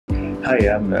Hi,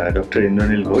 I'm Dr.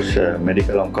 Indranil Ghosh,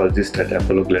 medical oncologist at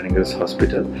Apollo Gleneagles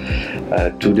Hospital.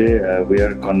 Today we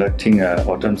are conducting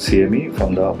autumn CME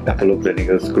from the Apollo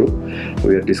Gleneagles group.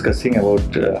 We are discussing about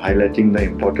highlighting the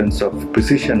importance of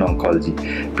precision oncology.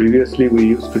 Previously we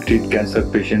used to treat cancer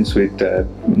patients with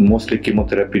mostly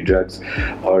chemotherapy drugs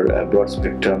or broad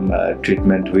spectrum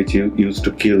treatment which used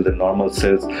to kill the normal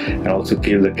cells and also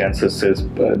kill the cancer cells,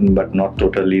 but not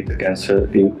totally. The cancer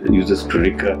uses to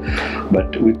recur.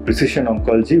 But with precision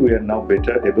oncology, we are now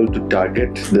better able to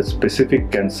target the specific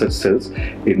cancer cells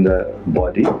in the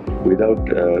body without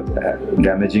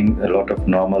damaging a lot of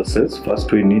normal cells.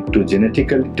 First, we need to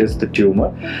genetically test the tumor,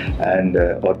 and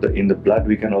in the blood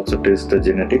we can also test the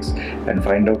genetics and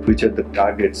find out which are the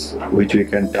targets which we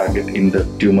can target in the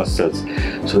tumor cells,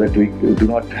 so that we do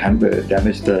not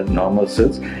damage the normal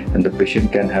cells and the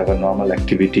patient can have a normal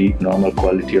activity, normal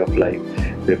quality of life.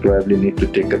 They probably need to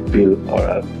take a pill or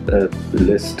a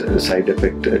less side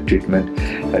effect treatment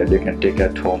they can take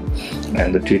at home,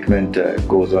 and the treatment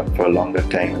goes on for a longer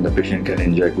time and the patient can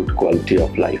enjoy good quality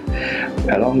of life.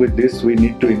 Along with this, we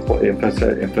need to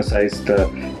emphasize the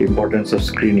importance of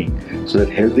screening, so that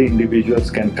healthy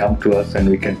individuals can come to us and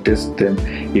we can test them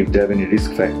if they have any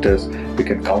risk factors. We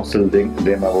can counsel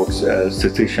them about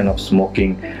cessation of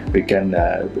smoking. We can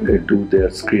do their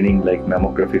screening like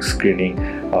mammographic screening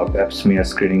or pap smear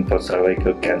screening for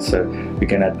cervical cancer. We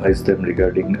can advise them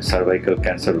regarding cervical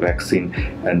cancer vaccine,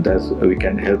 and thus we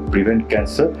can help prevent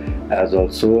cancer as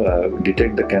also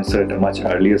detect the cancer at a much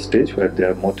earlier stage where they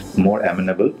are more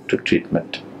amenable to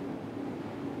treatment.